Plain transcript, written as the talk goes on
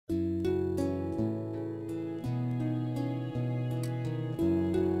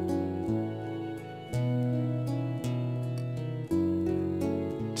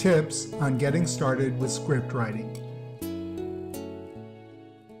Tips on getting started with script writing.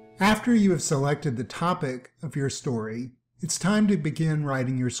 After you have selected the topic of your story, it's time to begin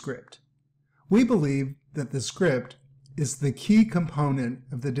writing your script. We believe that the script is the key component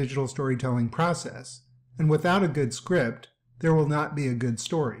of the digital storytelling process, and without a good script, there will not be a good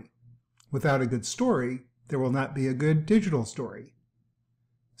story. Without a good story, there will not be a good digital story.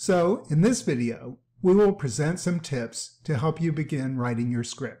 So, in this video, we will present some tips to help you begin writing your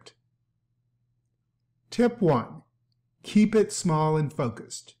script. Tip 1. Keep it small and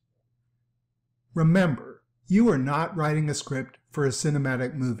focused. Remember, you are not writing a script for a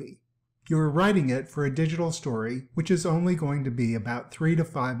cinematic movie. You are writing it for a digital story which is only going to be about 3 to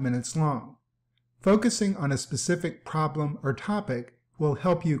 5 minutes long. Focusing on a specific problem or topic will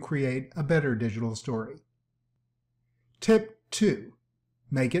help you create a better digital story. Tip 2.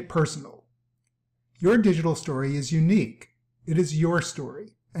 Make it personal. Your digital story is unique. It is your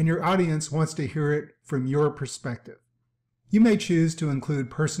story, and your audience wants to hear it from your perspective. You may choose to include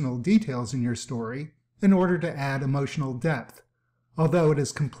personal details in your story in order to add emotional depth, although it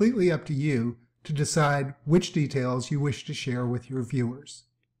is completely up to you to decide which details you wish to share with your viewers.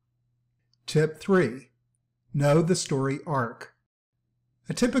 Tip 3. Know the story arc.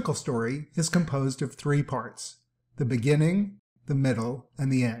 A typical story is composed of 3 parts: the beginning, the middle,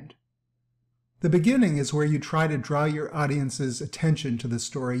 and the end. The beginning is where you try to draw your audience's attention to the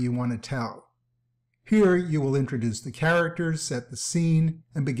story you want to tell. Here you will introduce the characters, set the scene,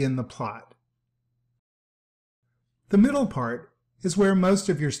 and begin the plot. The middle part is where most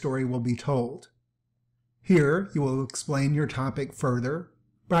of your story will be told. Here you will explain your topic further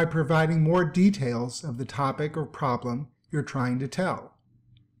by providing more details of the topic or problem you're trying to tell.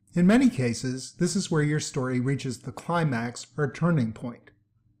 In many cases, this is where your story reaches the climax or turning point.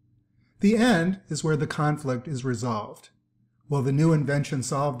 The end is where the conflict is resolved. Will the new invention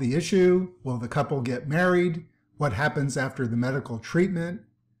solve the issue? Will the couple get married? What happens after the medical treatment?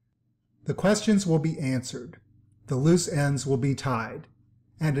 The questions will be answered. The loose ends will be tied,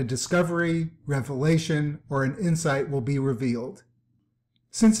 and a discovery, revelation, or an insight will be revealed.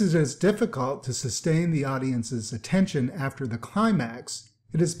 Since it is difficult to sustain the audience's attention after the climax,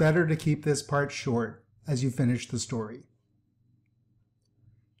 it is better to keep this part short as you finish the story.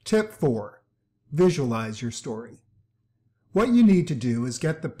 Tip 4. Visualize your story. What you need to do is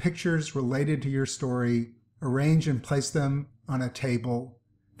get the pictures related to your story, arrange and place them on a table,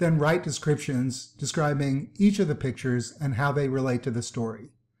 then write descriptions describing each of the pictures and how they relate to the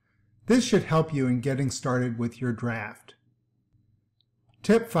story. This should help you in getting started with your draft.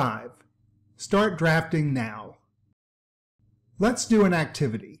 Tip 5. Start drafting now. Let's do an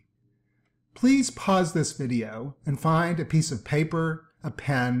activity. Please pause this video and find a piece of paper, a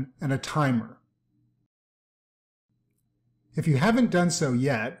pen, and a timer. If you haven't done so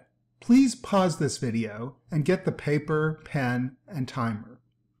yet, please pause this video and get the paper, pen, and timer.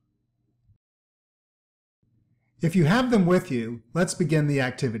 If you have them with you, let's begin the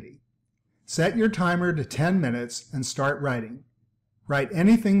activity. Set your timer to 10 minutes and start writing. Write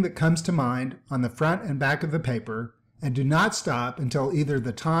anything that comes to mind on the front and back of the paper, and do not stop until either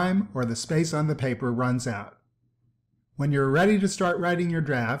the time or the space on the paper runs out. When you're ready to start writing your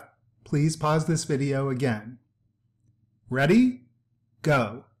draft, please pause this video again. Ready?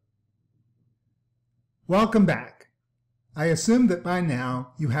 Go. Welcome back. I assume that by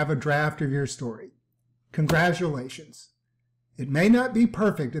now you have a draft of your story. Congratulations. It may not be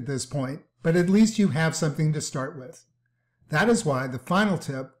perfect at this point, but at least you have something to start with. That is why the final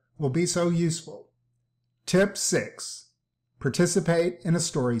tip will be so useful. Tip 6. Participate in a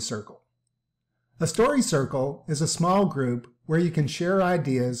story circle. A story circle is a small group where you can share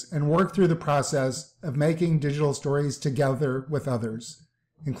ideas and work through the process of making digital stories together with others,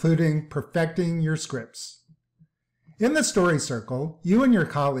 including perfecting your scripts. In the story circle, you and your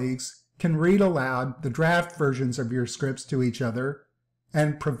colleagues can read aloud the draft versions of your scripts to each other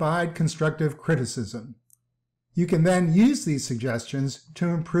and provide constructive criticism. You can then use these suggestions to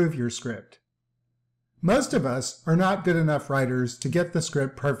improve your script. Most of us are not good enough writers to get the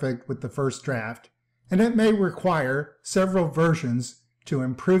script perfect with the first draft, and it may require several versions to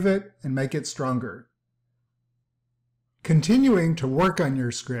improve it and make it stronger. Continuing to work on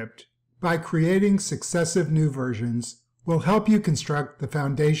your script by creating successive new versions will help you construct the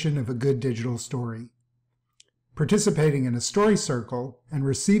foundation of a good digital story. Participating in a story circle and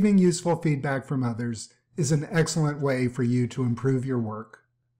receiving useful feedback from others is an excellent way for you to improve your work.